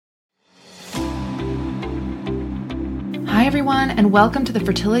everyone, and welcome to the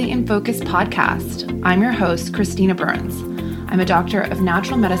Fertility in Focus podcast. I'm your host, Christina Burns. I'm a doctor of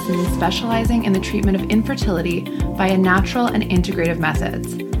natural medicine specializing in the treatment of infertility via natural and integrative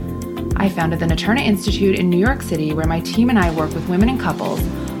methods. I founded the Naturna Institute in New York City, where my team and I work with women and couples,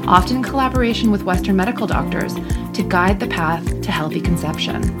 often in collaboration with Western medical doctors, to guide the path to healthy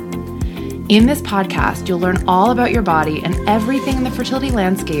conception. In this podcast, you'll learn all about your body and everything in the fertility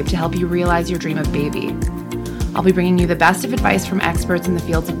landscape to help you realize your dream of baby. I'll be bringing you the best of advice from experts in the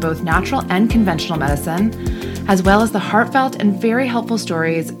fields of both natural and conventional medicine, as well as the heartfelt and very helpful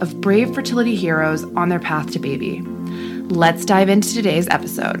stories of brave fertility heroes on their path to baby. Let's dive into today's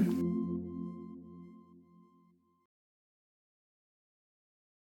episode.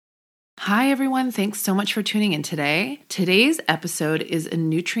 Hi everyone, thanks so much for tuning in today. Today's episode is a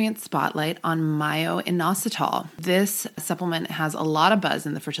nutrient spotlight on myo-inositol. This supplement has a lot of buzz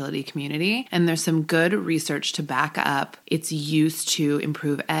in the fertility community, and there's some good research to back up its use to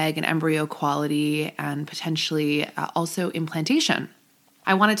improve egg and embryo quality and potentially also implantation.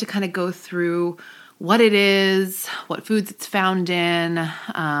 I wanted to kind of go through what it is, what foods it's found in,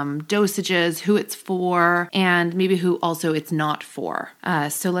 dosages, who it's for, and maybe who also it's not for.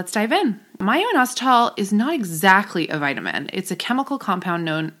 So let's dive in. Myo-inositol is not exactly a vitamin. It's a chemical compound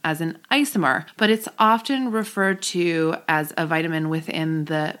known as an isomer, but it's often referred to as a vitamin within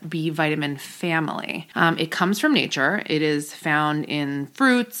the B vitamin family. It comes from nature. It is found in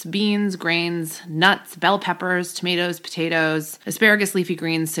fruits, beans, grains, nuts, bell peppers, tomatoes, potatoes, asparagus, leafy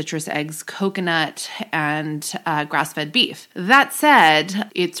greens, citrus, eggs, coconut, and grass-fed beef. That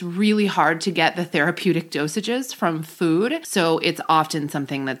said, it's really hard to get the therapeutic dosages from food, so it's often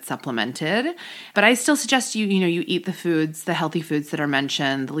something that's supplemented. But I still suggest you eat the foods, the healthy foods that are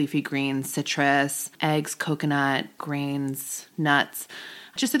mentioned, the leafy greens, citrus, eggs, coconut, grains, nuts,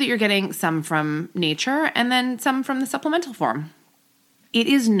 just so that you're getting some from nature and then some from the supplemental form. It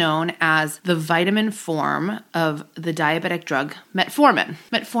is known as the vitamin form of the diabetic drug metformin.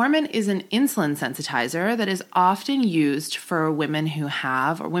 Metformin is an insulin sensitizer that is often used for women who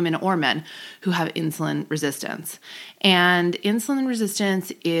have, or women or men who have insulin resistance. And insulin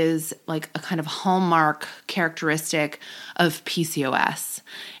resistance is like a kind of hallmark characteristic of PCOS.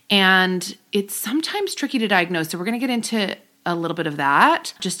 And it's sometimes tricky to diagnose. So we're going to get into a little bit of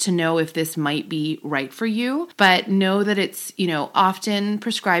that just to know if this might be right for you, but know that it's, often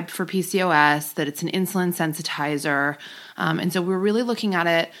prescribed for PCOS, that it's an insulin sensitizer. And so we're really looking at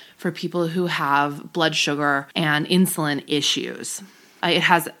it for people who have blood sugar and insulin issues. It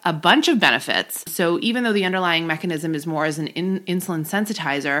has a bunch of benefits. So even though the underlying mechanism is more as an insulin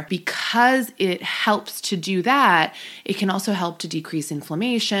sensitizer, because it helps to do that, it can also help to decrease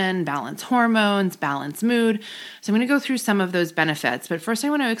inflammation, balance hormones, balance mood. So I'm going to go through some of those benefits. But first I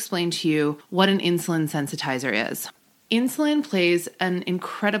want to explain to you what an insulin sensitizer is. Insulin plays an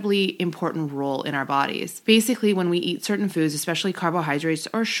incredibly important role in our bodies. Basically, when we eat certain foods, especially carbohydrates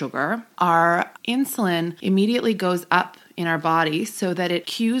or sugar, our insulin immediately goes up in our body so that it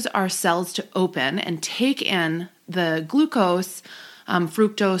cues our cells to open and take in the glucose,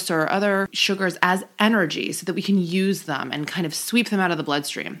 fructose, or other sugars as energy so that we can use them and kind of sweep them out of the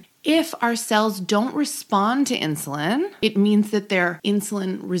bloodstream. If our cells don't respond to insulin, it means that they're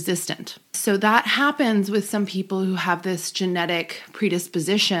insulin resistant. So that happens with some people who have this genetic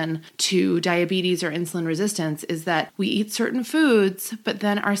predisposition to diabetes or insulin resistance, is that we eat certain foods, but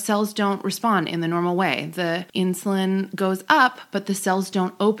then our cells don't respond in the normal way. The insulin goes up, but the cells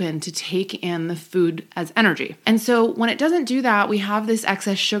don't open to take in the food as energy. And so when it doesn't do that, we have this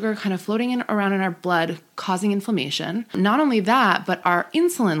excess sugar kind of floating around in our blood, causing inflammation. Not only that, but our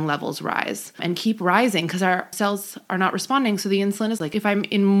insulin levels rise and keep rising because our cells are not responding. So the insulin is like, if I'm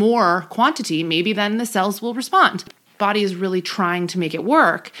in more quantity, maybe then the cells will respond. Body is really trying to make it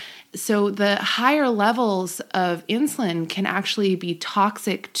work. So the higher levels of insulin can actually be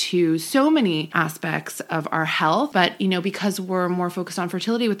toxic to so many aspects of our health. But, because we're more focused on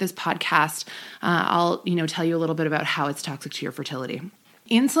fertility with this podcast, I'll, tell you a little bit about how it's toxic to your fertility.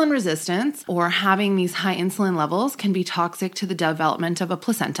 Insulin resistance, or having these high insulin levels, can be toxic to the development of a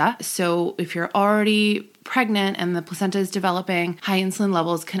placenta. So if you're already pregnant and the placenta is developing, high insulin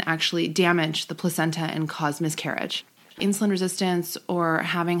levels can actually damage the placenta and cause miscarriage. Insulin resistance or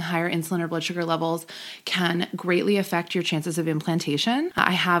having higher insulin or blood sugar levels can greatly affect your chances of implantation.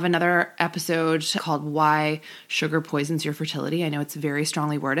 I have another episode called Why Sugar Poisons Your Fertility. I know it's very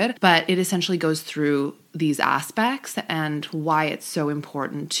strongly worded, but it essentially goes through these aspects and why it's so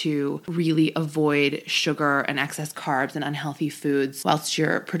important to really avoid sugar and excess carbs and unhealthy foods whilst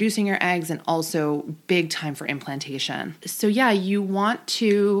you're producing your eggs, and also big time for implantation. So yeah, you want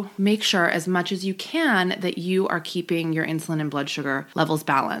to make sure as much as you can that you are keeping your insulin and blood sugar levels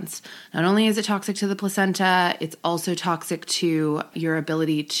balanced. Not only is it toxic to the placenta, it's also toxic to your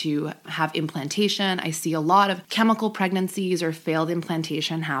ability to have implantation. I see a lot of chemical pregnancies or failed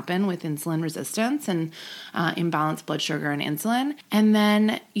implantation happen with insulin resistance and imbalanced blood sugar and insulin. And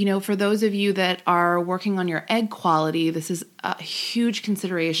then, for those of you that are working on your egg quality, this is a huge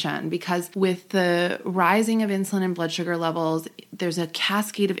consideration, because with the rising of insulin and blood sugar levels, there's a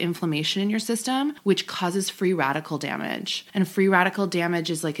cascade of inflammation in your system, which causes free radical damage. And free radical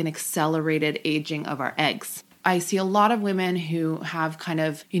damage is like an accelerated aging of our eggs. I see a lot of women who have kind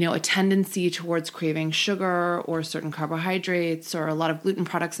of, a tendency towards craving sugar or certain carbohydrates or a lot of gluten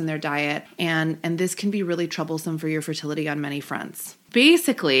products in their diet. And this can be really troublesome for your fertility on many fronts.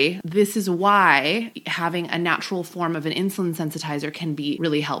 Basically, this is why having a natural form of an insulin sensitizer can be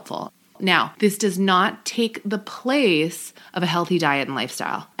really helpful. Now, this does not take the place of a healthy diet and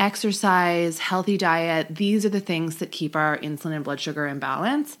lifestyle. Exercise, healthy diet, these are the things that keep our insulin and blood sugar in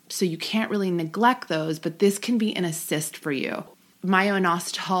balance. So you can't really neglect those, but this can be an assist for you.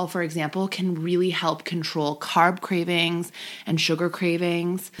 Myo-inositol, for example, can really help control carb cravings and sugar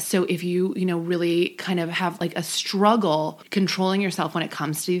cravings. So if you, really kind of have like a struggle controlling yourself when it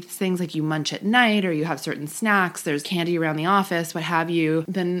comes to these things, like you munch at night or you have certain snacks, there's candy around the office, what have you,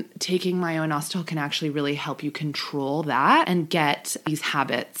 then taking myo-inositol can actually really help you control that and get these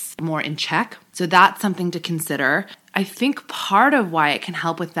habits more in check. So that's something to consider. I think part of why it can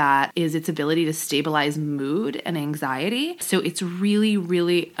help with that is its ability to stabilize mood and anxiety. So it's really,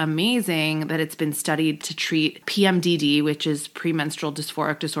 really amazing that it's been studied to treat PMDD, which is premenstrual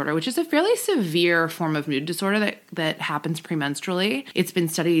dysphoric disorder, which is a fairly severe form of mood disorder that happens premenstrually. It's been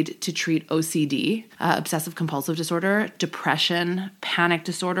studied to treat OCD, obsessive compulsive disorder, depression, panic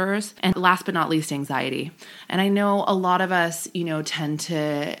disorders, and last but not least, anxiety. And I know a lot of us, tend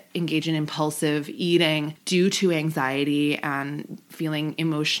to engage in impulsive eating due to anxiety and feeling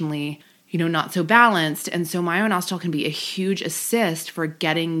emotionally, not so balanced. And so myo-inositol can be a huge assist for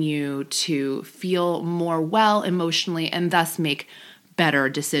getting you to feel more well emotionally and thus make better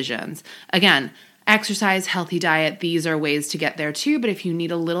decisions. Again, exercise, healthy diet, these are ways to get there too. But if you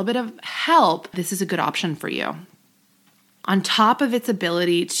need a little bit of help, this is a good option for you. On top of its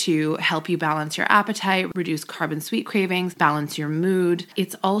ability to help you balance your appetite, reduce carb and sweet cravings, balance your mood,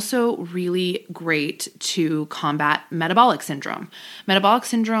 it's also really great to combat metabolic syndrome. Metabolic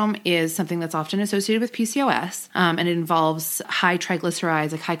syndrome is something that's often associated with PCOS, and it involves high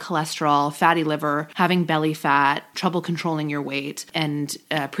triglycerides, like high cholesterol, fatty liver, having belly fat, trouble controlling your weight, and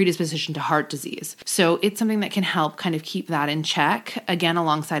predisposition to heart disease. So it's something that can help kind of keep that in check. Again,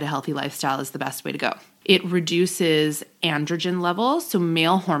 alongside a healthy lifestyle is the best way to go. It reduces androgen levels, so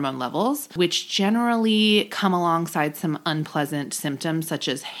male hormone levels, which generally come alongside some unpleasant symptoms such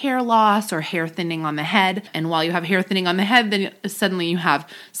as hair loss or hair thinning on the head. And while you have hair thinning on the head, then suddenly you have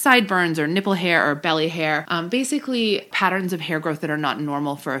sideburns or nipple hair or belly hair, basically patterns of hair growth that are not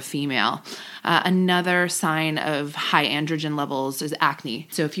normal for a female. Another sign of high androgen levels is acne.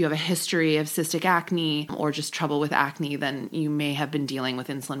 So if you have a history of cystic acne or just trouble with acne, then you may have been dealing with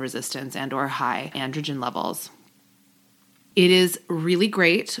insulin resistance and or high androgen levels. It is really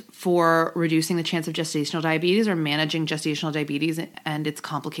great for reducing the chance of gestational diabetes or managing gestational diabetes and its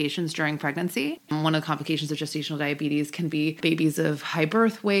complications during pregnancy. One of the complications of gestational diabetes can be babies of high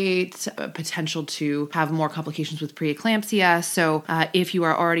birth weight, potential to have more complications with preeclampsia. So if you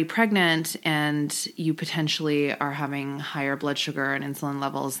are already pregnant and you potentially are having higher blood sugar and insulin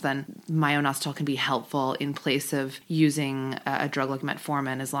levels, then myo-inositol can be helpful in place of using a drug like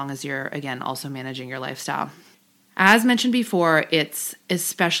metformin, as long as you're, again, also managing your lifestyle. As mentioned before, it's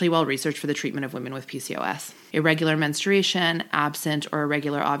especially well researched for the treatment of women with PCOS. Irregular menstruation, absent or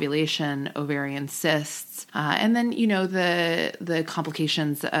irregular ovulation, ovarian cysts, and then, the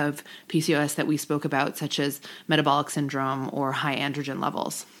complications of PCOS that we spoke about, such as metabolic syndrome or high androgen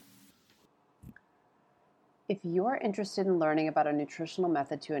levels. If you're interested in learning about a nutritional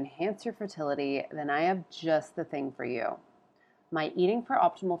method to enhance your fertility, then I have just the thing for you. My Eating for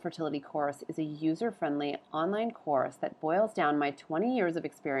Optimal Fertility course is a user-friendly online course that boils down my 20 years of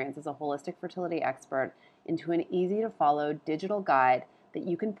experience as a holistic fertility expert into an easy-to-follow digital guide that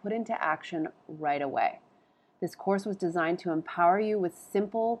you can put into action right away. This course was designed to empower you with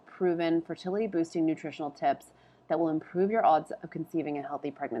simple, proven, fertility-boosting nutritional tips that will improve your odds of conceiving a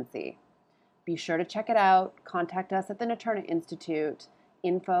healthy pregnancy. Be sure to check it out. Contact us at the Naturna Institute.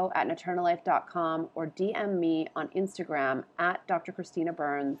 info@naturnalife.com or DM me on Instagram at Dr. Christina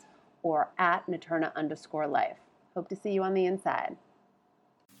Burns or at Naturna_life. Hope to see you on the inside.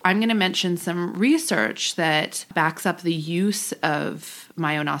 I'm going to mention some research that backs up the use of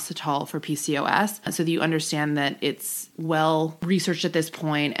myo-inositol for PCOS so that you understand that it's well researched at this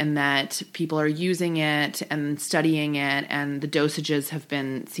point and that people are using it and studying it, and the dosages have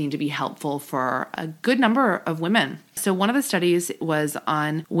been seen to be helpful for a good number of women. So one of the studies was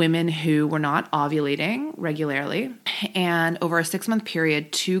on women who were not ovulating regularly, and over a 6-month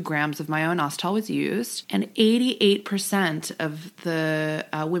period, 2 grams of myo-inositol was used, and 88% of the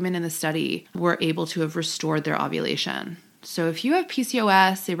women in the study were able to have restored their ovulation. So if you have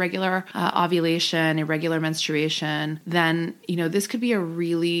PCOS, irregular ovulation, irregular menstruation, then, this could be a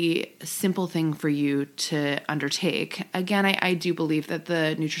really simple thing for you to undertake. Again, I do believe that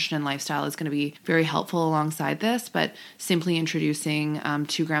the nutrition and lifestyle is going to be very helpful alongside this, but simply introducing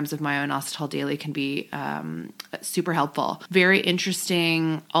 2 grams of myo-inositol daily can be super helpful. Very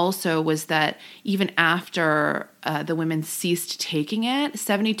interesting also was that even after the women ceased taking it,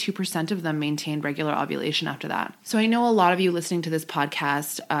 72% of them maintained regular ovulation after that. So I know a lot of you listening to this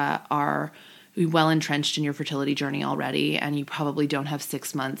podcast are well entrenched in your fertility journey already, and you probably don't have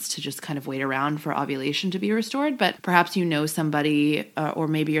 6 months to just kind of wait around for ovulation to be restored, but perhaps you know somebody, or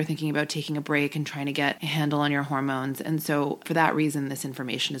maybe you're thinking about taking a break and trying to get a handle on your hormones. And so for that reason, this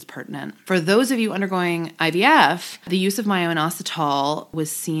information is pertinent. For those of you undergoing IVF, the use of myo-inositol was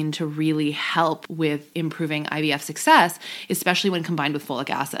seen to really help with improving IVF success, especially when combined with folic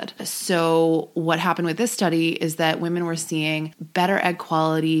acid. So what happened with this study is that women were seeing better egg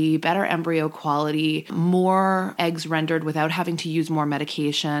quality, better embryo quality, more eggs rendered without having to use more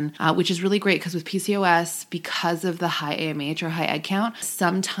medication, which is really great because with PCOS, because of the high AMH or high egg count,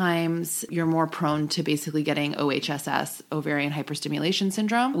 sometimes you're more prone to basically getting OHSS, ovarian hyperstimulation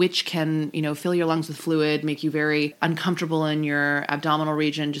syndrome, which can, fill your lungs with fluid, make you very uncomfortable in your abdominal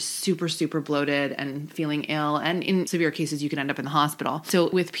region, just super, super bloated and feeling ill. And in severe cases, you can end up in the hospital. So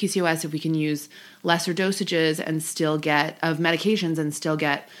with PCOS, if we can use lesser dosages and still get of medications and still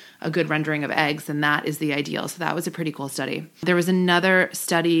get a good rendering of eggs, then that is the ideal. So that was a pretty cool study. There was another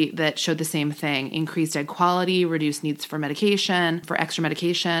study that showed the same thing: increased egg quality, reduced needs for medication, for extra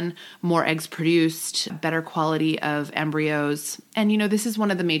medication, more eggs produced, better quality of embryos. And this is one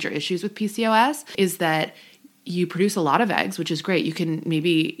of the major issues with PCOS is that you produce a lot of eggs, which is great. You can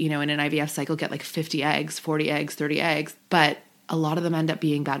maybe, in an IVF cycle get like 50 eggs, 40 eggs, 30 eggs, but a lot of them end up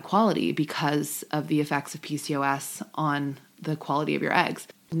being bad quality because of the effects of PCOS on the quality of your eggs.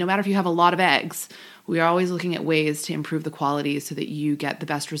 No matter if you have a lot of eggs, we are always looking at ways to improve the quality so that you get the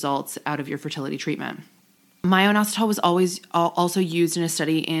best results out of your fertility treatment. Myo-inositol was always also used in a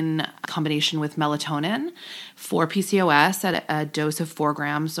study in combination with melatonin for PCOS at a dose of 4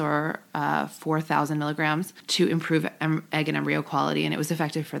 grams or 4,000 milligrams to improve egg and embryo quality, and it was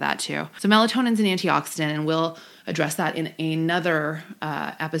effective for that too. So melatonin is an antioxidant, and we'll address that in another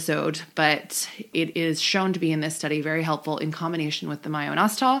episode, but it is shown to be in this study very helpful in combination with the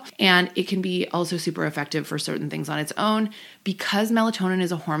myo-inositol, and it can be also super effective for certain things on its own. Because melatonin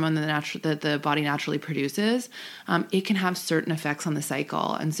is a hormone that the body naturally produces, it can have certain effects on the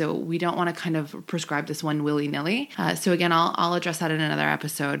cycle, and so we don't want to kind of prescribe this one willy-nilly. So again, I'll address that in another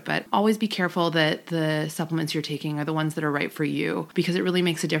episode, but always be careful that the supplements you're taking are the ones that are right for you, because it really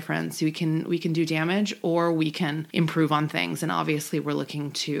makes a difference. We can do damage or we can improve on things, and obviously we're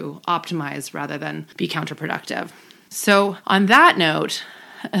looking to optimize rather than be counterproductive. So on that note,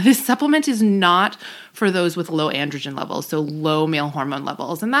 this supplement is not for those with low androgen levels, so low male hormone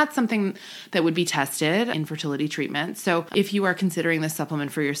levels. And that's something that would be tested in fertility treatment. So if you are considering this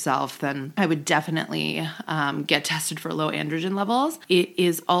supplement for yourself, then I would definitely get tested for low androgen levels. It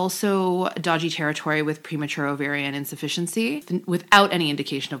is also dodgy territory with premature ovarian insufficiency without any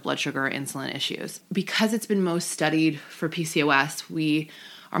indication of blood sugar or insulin issues. Because it's been most studied for PCOS, we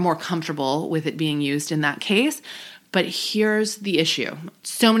are more comfortable with it being used in that case. But here's the issue.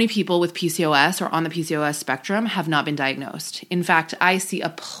 So many people with PCOS or on the PCOS spectrum have not been diagnosed. In fact, I see a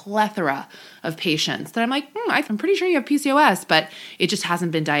plethora of patients that I'm like, I'm pretty sure you have PCOS, but it just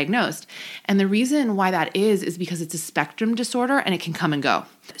hasn't been diagnosed. And the reason why that is because it's a spectrum disorder and it can come and go.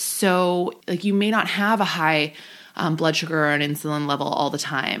 So you may not have a high blood sugar or an insulin level all the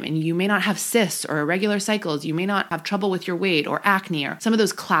time. And you may not have cysts or irregular cycles. You may not have trouble with your weight or acne or some of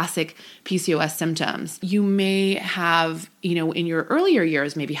those classic PCOS symptoms. You may have, in your earlier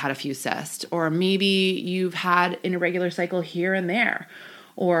years, maybe had a few cysts, or maybe you've had an irregular cycle here and there.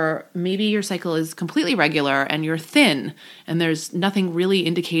 Or maybe your cycle is completely regular and you're thin and there's nothing really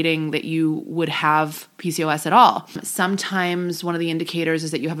indicating that you would have PCOS at all. Sometimes one of the indicators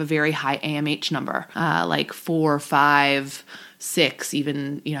is that you have a very high AMH number, like 4, 5, 6,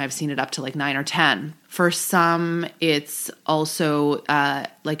 even, I've seen it up to like 9 or 10. For some, it's also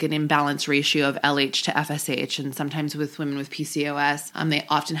like an imbalance ratio of LH to FSH. And sometimes with women with PCOS, they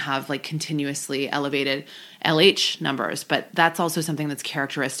often have like continuously elevated LH numbers, but that's also something that's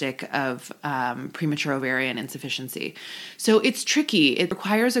characteristic of premature ovarian insufficiency. So it's tricky. It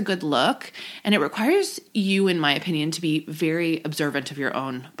requires a good look, and it requires you, in my opinion, to be very observant of your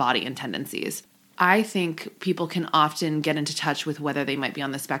own body and tendencies. I think people can often get into touch with whether they might be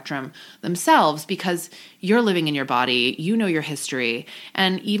on the spectrum themselves because you're living in your body, you know your history,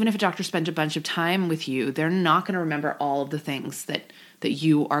 and even if a doctor spent a bunch of time with you, they're not going to remember all of the things that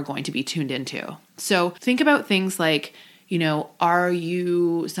you are going to be tuned into. So think about things like, are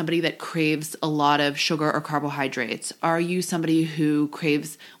you somebody that craves a lot of sugar or carbohydrates? Are you somebody who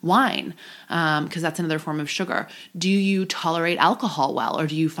craves wine? Because that's another form of sugar. Do you tolerate alcohol well, or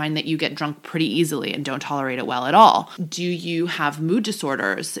do you find that you get drunk pretty easily and don't tolerate it well at all? Do you have mood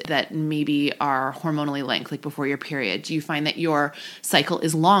disorders that maybe are hormonally linked, like before your period? Do you find that your cycle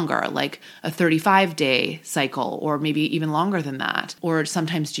is longer, like a 35-day cycle, or maybe even longer than that? Or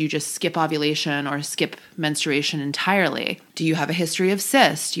sometimes do you just skip ovulation or skip menstruation entirely? Do you have a history of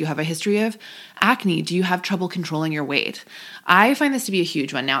cysts? Do you have a history of acne? Do you have trouble controlling your weight? I find this to be a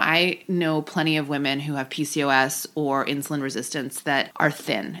huge one. Now, I know plenty of women who have PCOS or insulin resistance that are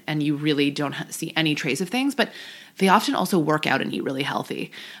thin, and you really don't see any trace of things, but they often also work out and eat really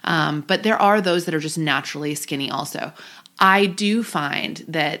healthy. But there are those that are just naturally skinny also. I do find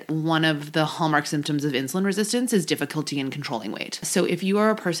that one of the hallmark symptoms of insulin resistance is difficulty in controlling weight. So if you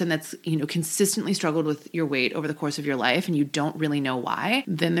are a person that's, consistently struggled with your weight over the course of your life and you don't really know why,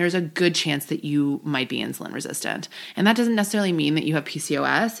 then there's a good chance that you might be insulin resistant. And that doesn't necessarily mean that you have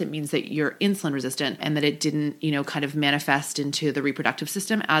PCOS. It means that you're insulin resistant and that it didn't, kind of manifest into the reproductive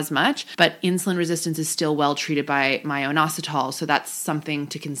system as much. But insulin resistance is still well treated by myo-inositol. So that's something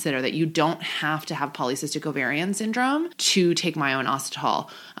to consider, that you don't have to have polycystic ovarian syndrome to take myo-inositol.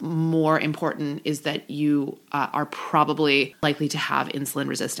 More important is that you are probably likely to have insulin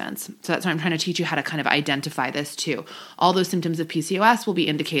resistance. So that's why I'm trying to teach you how to kind of identify this too. All those symptoms of PCOS will be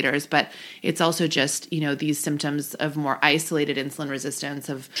indicators, but it's also just, these symptoms of more isolated insulin resistance,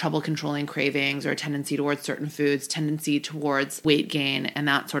 of trouble controlling cravings or a tendency towards certain foods, tendency towards weight gain, and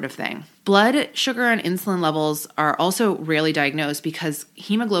that sort of thing. Blood sugar and insulin levels are also rarely diagnosed because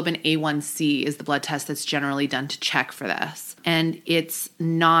hemoglobin A1C is the blood test that's generally done to check for this. And it's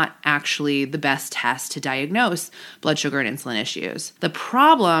not actually the best test to diagnose blood sugar and insulin issues. The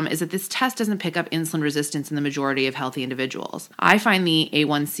problem is that this test doesn't pick up insulin resistance in the majority of healthy individuals. I find the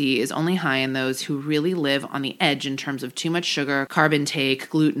A1C is only high in those who really live on the edge in terms of too much sugar, carb intake,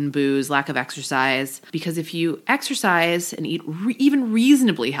 gluten, booze, lack of exercise. Because if you exercise and eat even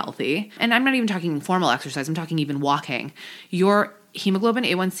reasonably healthy, and I'm not even talking formal exercise, I'm talking even walking, your hemoglobin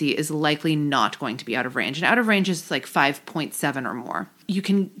A1C is likely not going to be out of range. And out of range is like 5.7 or more. You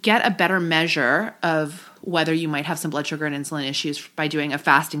can get a better measure of whether you might have some blood sugar and insulin issues by doing a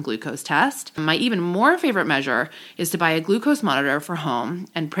fasting glucose test. My even more favorite measure is to buy a glucose monitor for home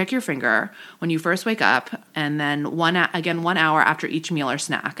and prick your finger when you first wake up, and then 1 hour after each meal or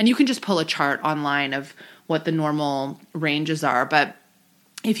snack. And you can just pull a chart online of what the normal ranges are, but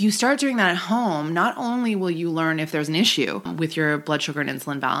if you start doing that at home, not only will you learn if there's an issue with your blood sugar and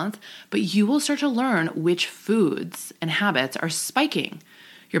insulin balance, but you will start to learn which foods and habits are spiking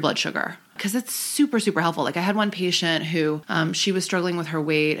your blood sugar, because it's super, super helpful. Like I had one patient who she was struggling with her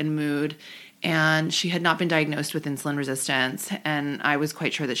weight and mood, and she had not been diagnosed with insulin resistance, and I was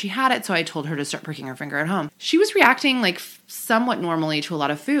quite sure that she had it, so I told her to start pricking her finger at home. She was reacting like somewhat normally to a lot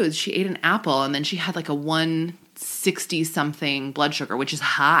of foods. She ate an apple, and then she had like a 160 something blood sugar, which is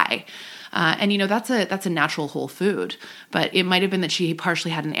high. And that's a natural whole food, but it might have been that she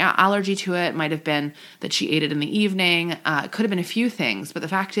partially had an allergy to it. It might have been that she ate it in the evening. It could have been a few things, but the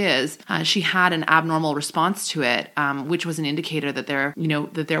fact is, she had an abnormal response to it, which was an indicator that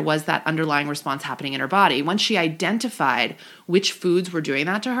there was that underlying response happening in her body. Once she identified which foods were doing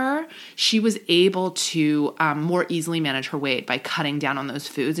that to her, she was able to more easily manage her weight by cutting down on those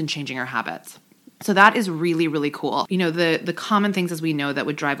foods and changing her habits. So that is really, really cool. The common things, as we know, that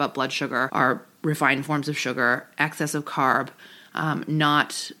would drive up blood sugar are refined forms of sugar, excess of carb,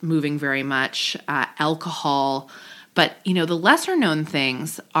 not moving very much, alcohol. But, the lesser known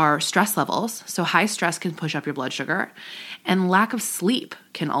things are stress levels. So high stress can push up your blood sugar, and lack of sleep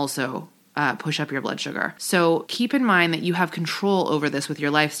can also push up your blood sugar. So keep in mind that you have control over this with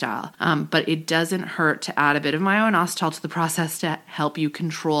your lifestyle, but it doesn't hurt to add a bit of myo-inositol to the process to help you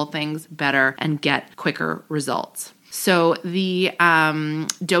control things better and get quicker results. So the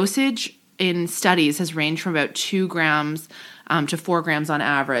dosage in studies has ranged from about 2 grams to 4 grams on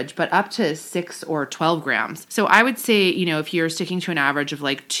average, but up to 6 or 12 grams. So I would say, if you're sticking to an average of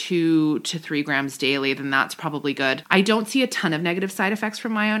like 2 to 3 grams daily, then that's probably good. I don't see a ton of negative side effects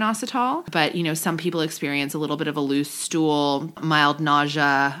from myo-inositol, but some people experience a little bit of a loose stool, mild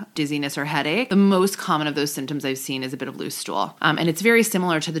nausea, dizziness, or headache. The most common of those symptoms I've seen is a bit of loose stool. And it's very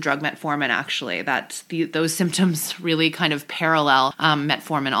similar to the drug metformin, actually, that those symptoms really kind of parallel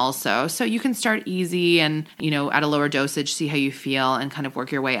metformin also. So you can start easy and, at a lower dosage, see how you feel and kind of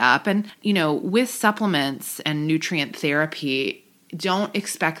work your way up. And, with supplements and nutrient therapy, don't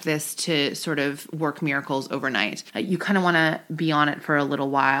expect this to sort of work miracles overnight. You kind of want to be on it for a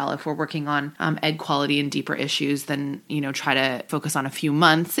little while. If we're working on egg quality and deeper issues, then, try to focus on a few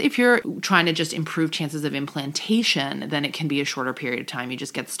months. If you're trying to just improve chances of implantation, then it can be a shorter period of time. You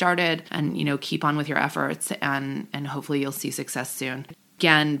just get started and, keep on with your efforts and hopefully you'll see success soon.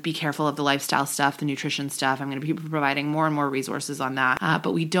 Again, be careful of the lifestyle stuff, the nutrition stuff. I'm going to be providing more and more resources on that.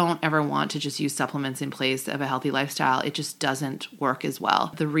 But we don't ever want to just use supplements in place of a healthy lifestyle. It just doesn't work as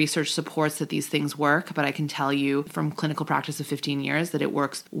well. The research supports that these things work, but I can tell you from clinical practice of 15 years that it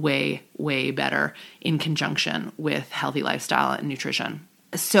works way, way better in conjunction with healthy lifestyle and nutrition.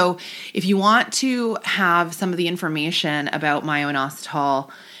 So if you want to have some of the information about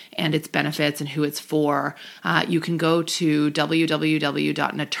myo-inositol and its benefits and who it's for, you can go to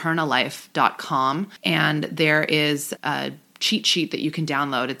www.naturnalife.com, and there is a cheat sheet that you can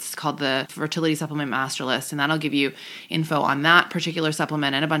download. It's called the Fertility Supplement Master List, and that'll give you info on that particular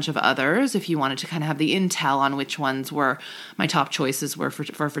supplement and a bunch of others if you wanted to kind of have the intel on which ones were my top choices were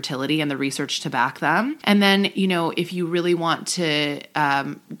for fertility and the research to back them. And then, if you really want to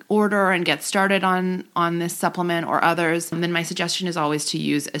order and get started on this supplement or others, then my suggestion is always to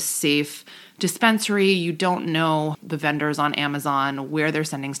use a safe dispensary. You don't know the vendors on Amazon, where they're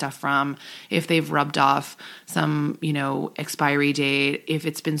sending stuff from, if they've rubbed off some, expiry date, if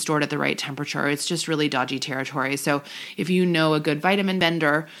it's been stored at the right temperature. It's just really dodgy territory. So if you know a good vitamin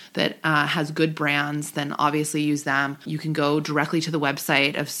vendor that has good brands, then obviously use them. You can go directly to the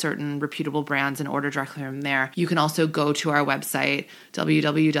website of certain reputable brands and order directly from there. You can also go to our website,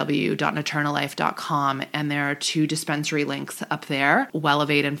 www.naturnalife.com, and there are 2 dispensary links up there,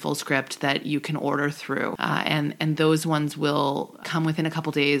 Welevate and Fullscript, that you can order through. And those ones will come within a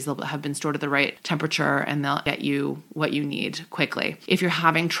couple days. They'll have been stored at the right temperature and they'll get you what you need quickly. If you're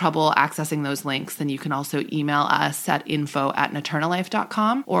having trouble accessing those links, then you can also email us at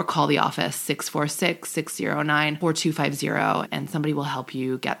info@naturnalife.com or call the office 646-609-4250 and somebody will help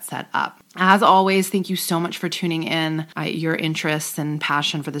you get set up. As always, thank you so much for tuning in. Your interests and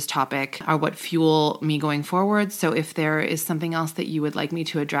passion for this topic are what fuel me going forward. So if there is something else that you would like me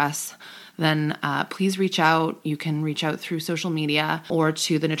to address, then please reach out. You can reach out through social media or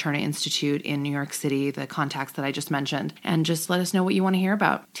to the Naturna Institute in New York City, the contacts that I just mentioned, and just let us know what you want to hear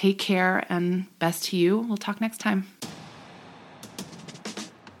about. Take care and best to you. We'll talk next time.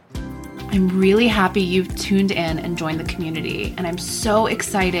 I'm really happy you've tuned in and joined the community, and I'm so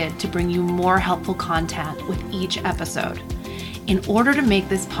excited to bring you more helpful content with each episode. In order to make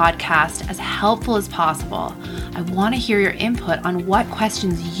this podcast as helpful as possible, I want to hear your input on what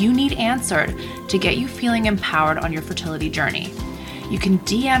questions you need answered to get you feeling empowered on your fertility journey. You can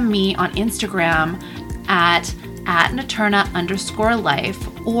DM me on Instagram at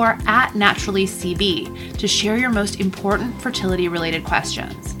 @Naturna_life or @naturallycb to share your most important fertility-related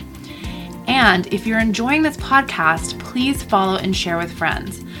questions. And if you're enjoying this podcast, please follow and share with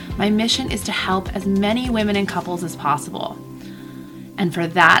friends. My mission is to help as many women and couples as possible. And for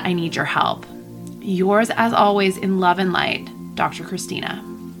that, I need your help. Yours, as always, in love and light, Dr. Christina.